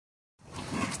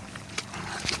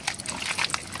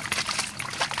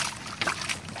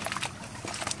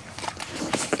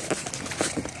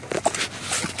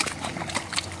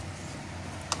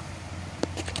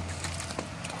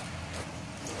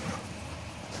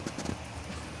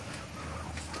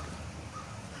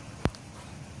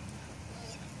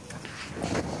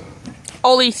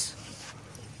Ollies.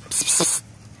 Psst, psst.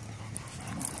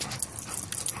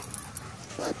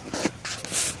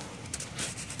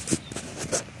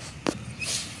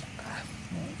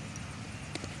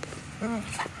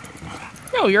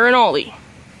 No, you're an Ollie.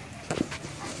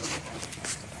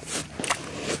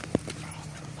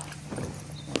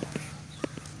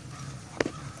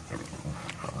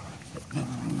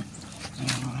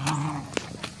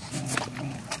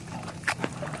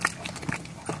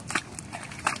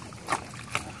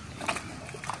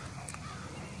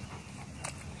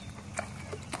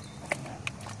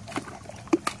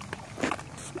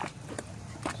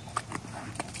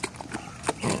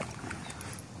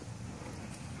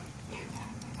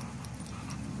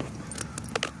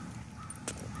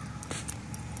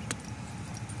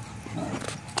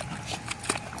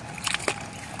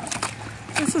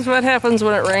 This is what happens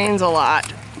when it rains a lot.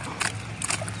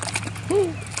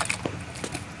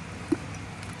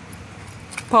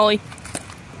 Polly.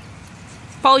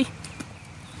 Polly.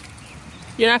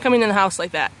 You're not coming in the house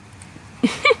like that.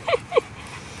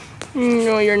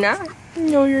 No, you're not.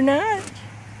 No, you're not.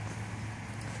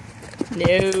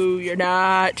 No, you're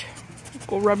not.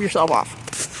 Go rub yourself off.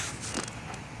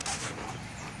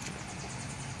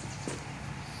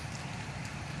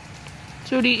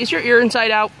 Sudie, is your ear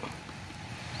inside out?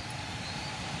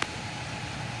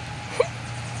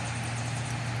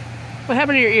 What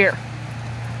happened to your ear?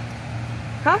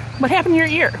 Huh? What happened to your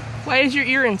ear? Why is your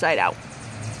ear inside out?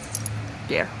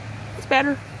 There. It's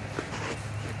better.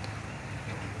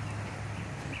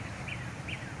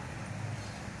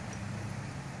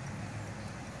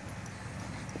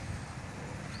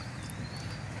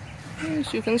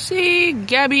 As you can see,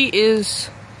 Gabby is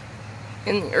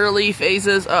in the early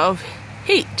phases of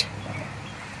heat.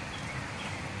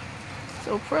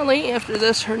 So probably after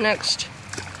this,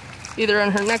 either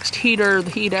on her next heat or the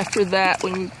heat after that,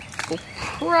 we will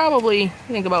probably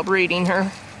think about breeding her.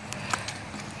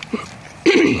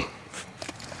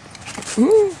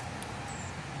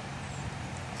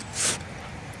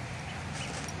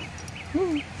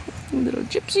 Little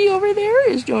Jypsy over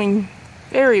there is doing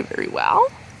very, very well.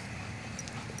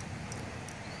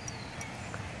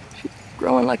 She's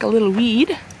growing like a little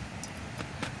weed.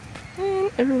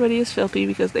 And everybody is filthy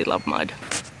because they love mud.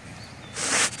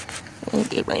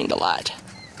 And it rained a lot.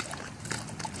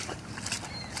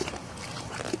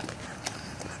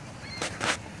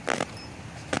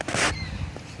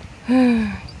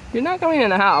 You're not going in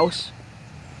the house.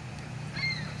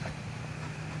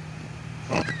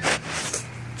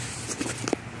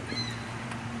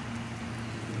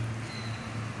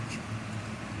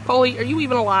 Polly, are you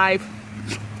even alive?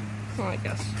 Oh, I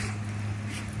guess.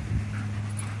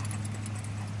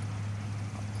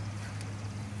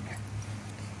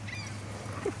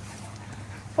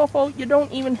 Fofo, you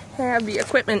don't even have the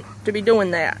equipment to be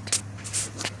doing that.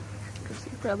 Because he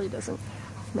probably doesn't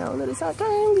know that it's not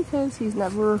time because he's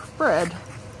never bred.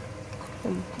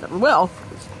 And never will.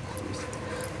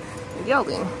 He's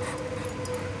gelding.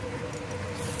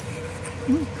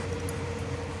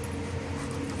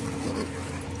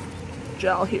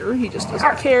 Gel here, he just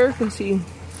doesn't care because he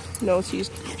knows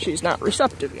she's not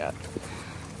receptive yet.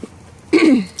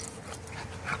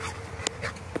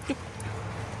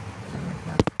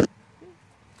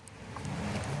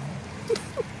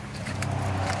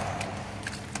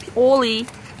 Ollie.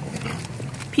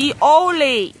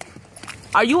 P-Ollie.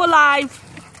 Are you alive?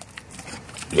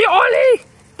 P-Ollie!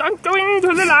 Don't go into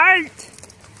the light!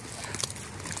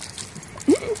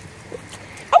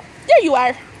 Oh, there you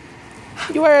are.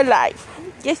 You are alive.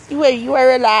 Yes, you are. You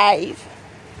are alive.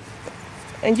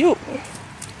 And you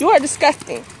are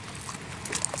disgusting.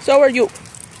 So are you.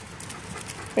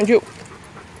 And you.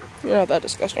 You're not that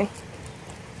disgusting.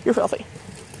 You're filthy.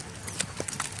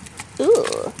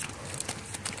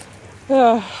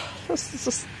 Ugh. This is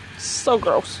just so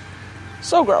gross.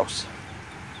 So gross.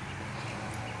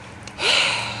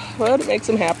 But it makes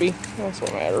him happy. That's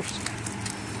what matters.